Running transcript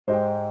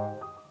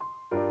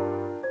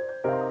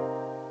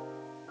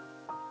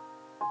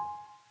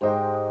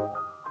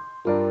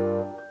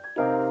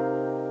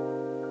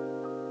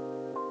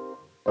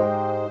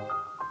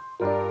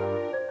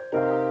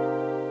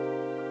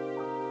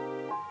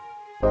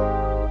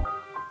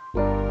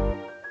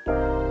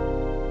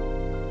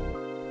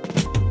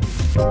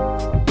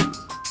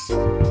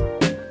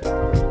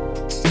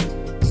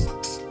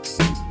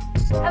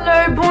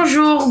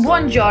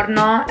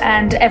buongiorno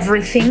and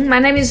everything. My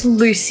name is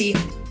Lucy.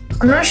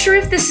 I'm not sure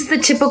if this is the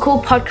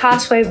typical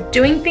podcast way of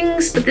doing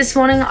things, but this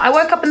morning I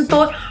woke up and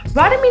thought,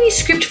 write a mini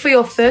script for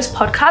your first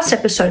podcast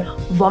episode,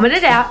 vomit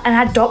it out and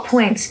add dot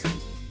points.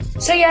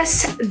 So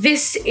yes,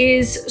 this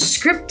is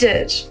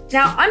scripted.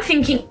 Now I'm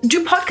thinking,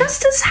 do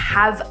podcasters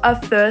have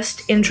a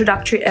first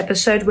introductory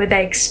episode where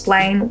they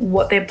explain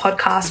what their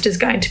podcast is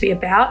going to be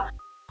about?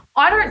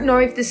 I don't know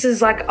if this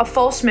is like a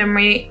false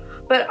memory,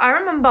 but I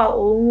remember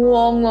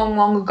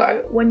long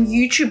ago when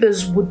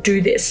YouTubers would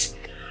do this.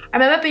 I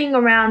remember being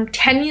around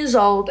 10 years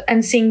old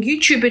and seeing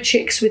YouTuber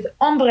chicks with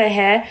ombre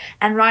hair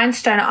and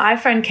rhinestone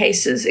iPhone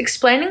cases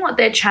explaining what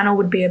their channel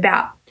would be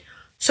about.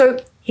 So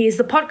here's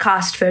the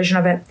podcast version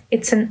of it.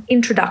 It's an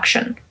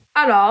introduction.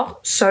 Alors,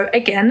 so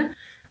again,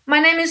 my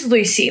name is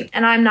Lucy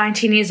and I'm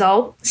 19 years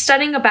old,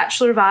 studying a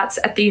Bachelor of Arts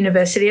at the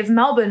University of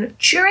Melbourne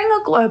during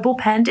a global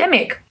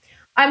pandemic.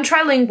 I'm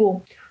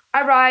trilingual.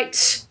 I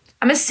write,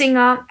 I'm a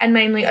singer and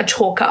mainly a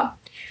talker.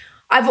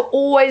 I've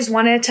always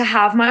wanted to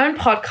have my own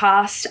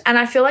podcast and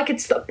I feel like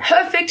it's the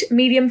perfect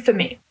medium for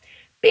me.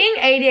 Being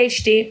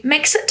ADHD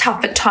makes it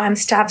tough at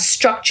times to have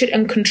structured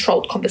and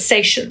controlled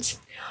conversations.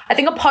 I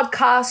think a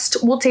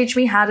podcast will teach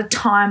me how to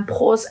time,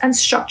 pause, and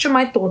structure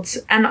my thoughts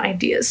and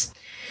ideas.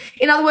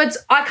 In other words,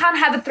 I can't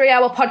have a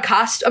 3-hour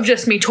podcast of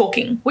just me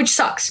talking, which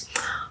sucks.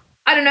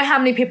 I don't know how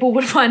many people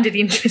would find it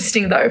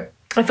interesting though.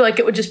 I feel like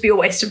it would just be a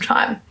waste of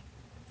time.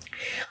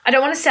 I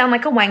don't want to sound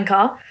like a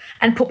wanker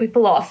and put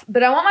people off,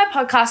 but I want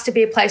my podcast to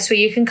be a place where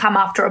you can come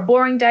after a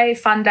boring day,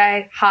 fun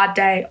day, hard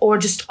day, or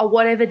just a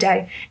whatever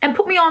day and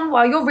put me on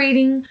while you're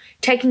reading,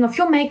 taking off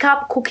your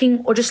makeup,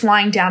 cooking, or just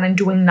lying down and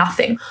doing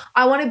nothing.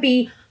 I want to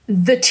be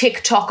the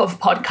TikTok of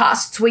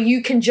podcasts where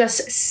you can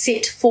just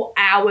sit for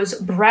hours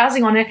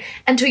browsing on it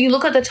until you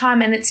look at the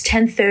time and it's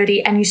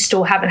 10:30 and you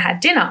still haven't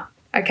had dinner,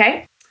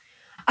 okay?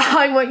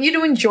 I want you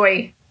to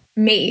enjoy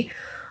me.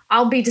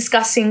 I'll be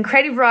discussing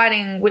creative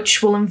writing,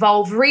 which will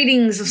involve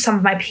readings of some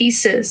of my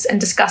pieces and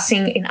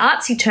discussing in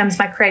artsy terms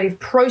my creative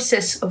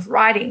process of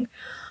writing.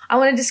 I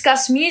want to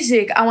discuss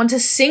music. I want to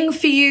sing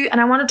for you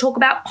and I want to talk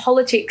about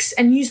politics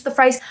and use the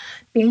phrase,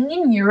 being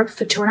in Europe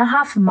for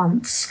 2.5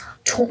 months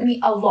taught me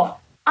a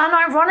lot.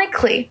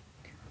 Unironically,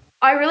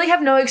 I really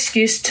have no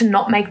excuse to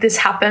not make this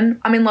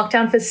happen. I'm in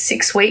lockdown for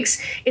 6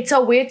 weeks. It's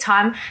a weird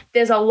time.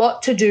 There's a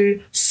lot to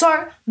do.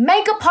 So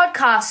make a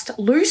podcast,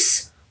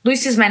 Luce.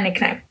 Luce is my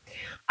nickname.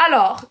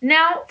 Alors,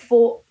 now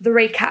for the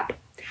recap.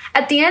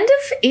 At the end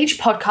of each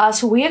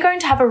podcast, we are going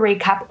to have a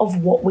recap of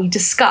what we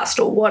discussed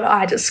or what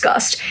I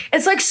discussed.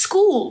 It's like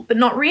school, but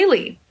not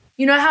really.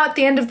 You know how at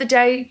the end of the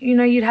day,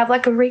 you'd have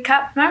like a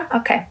recap? No?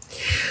 Okay.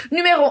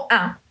 Numéro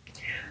 1.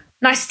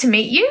 Nice to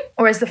meet you,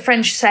 or as the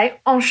French say,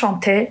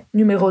 enchanté.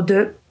 Numéro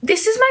 2.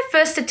 This is my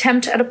first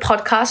attempt at a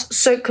podcast,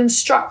 so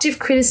constructive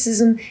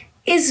criticism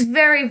is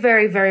very,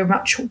 very, very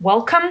much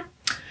welcome.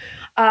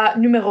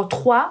 Numéro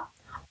 3.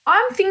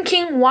 I'm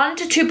thinking 1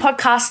 to 2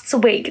 podcasts a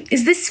week.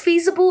 Is this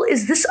feasible?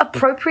 Is this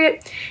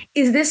appropriate?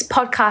 Is this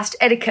podcast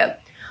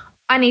etiquette?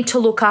 I need to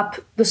look up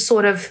the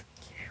sort of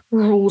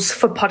rules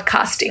for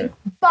podcasting.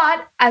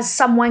 But as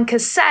someone can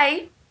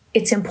say,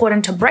 it's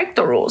important to break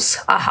the rules.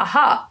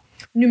 Ahaha.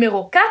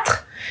 Numéro 4.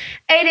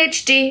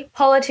 ADHD,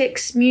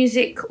 politics,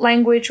 music,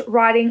 language,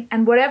 writing,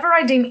 and whatever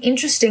I deem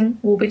interesting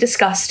will be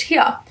discussed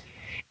here.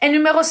 And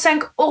numéro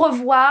 5. Au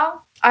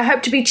revoir. I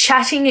hope to be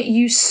chatting at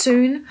you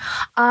soon.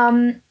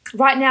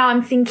 Right now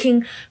I'm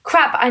thinking,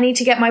 crap, I need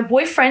to get my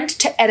boyfriend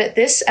to edit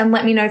this and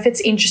let me know if it's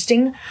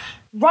interesting.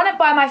 Run it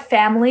by my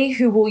family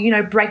who will,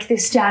 break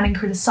this down and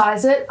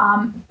criticize it,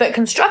 but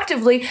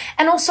constructively.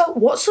 And also,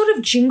 what sort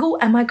of jingle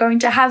am I going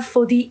to have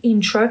for the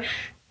intro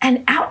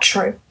and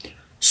outro?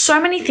 So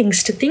many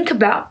things to think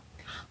about.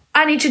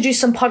 I need to do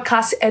some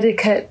podcast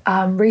etiquette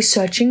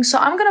researching, so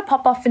I'm going to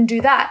pop off and do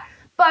that.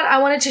 But I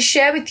wanted to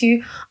share with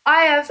you,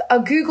 I have a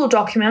Google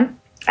document,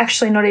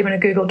 actually not even a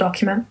Google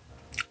document,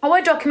 a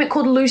Word document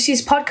called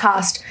Lucy's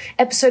Podcast,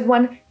 Episode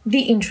 1,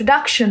 The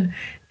Introduction.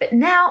 But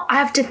now I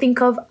have to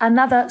think of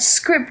another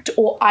script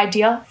or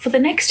idea for the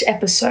next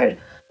episode.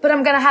 But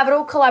I'm going to have it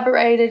all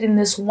collaborated in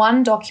this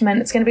one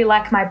document. It's going to be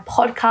like my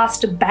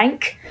podcast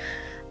bank.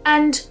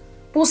 And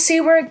we'll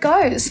see where it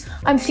goes.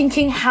 I'm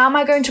thinking, how am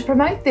I going to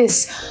promote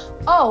this?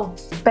 Oh,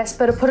 best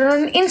better put it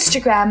on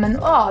Instagram.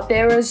 And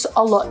there is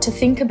a lot to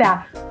think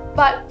about.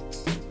 But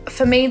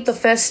for me, the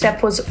first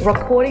step was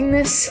recording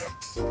this,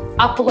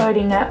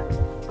 uploading it,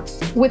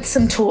 with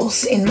some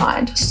tools in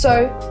mind.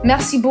 So,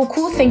 merci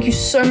beaucoup. Thank you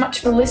so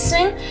much for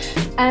listening,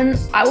 and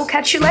I will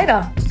catch you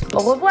later.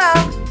 Au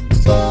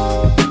revoir.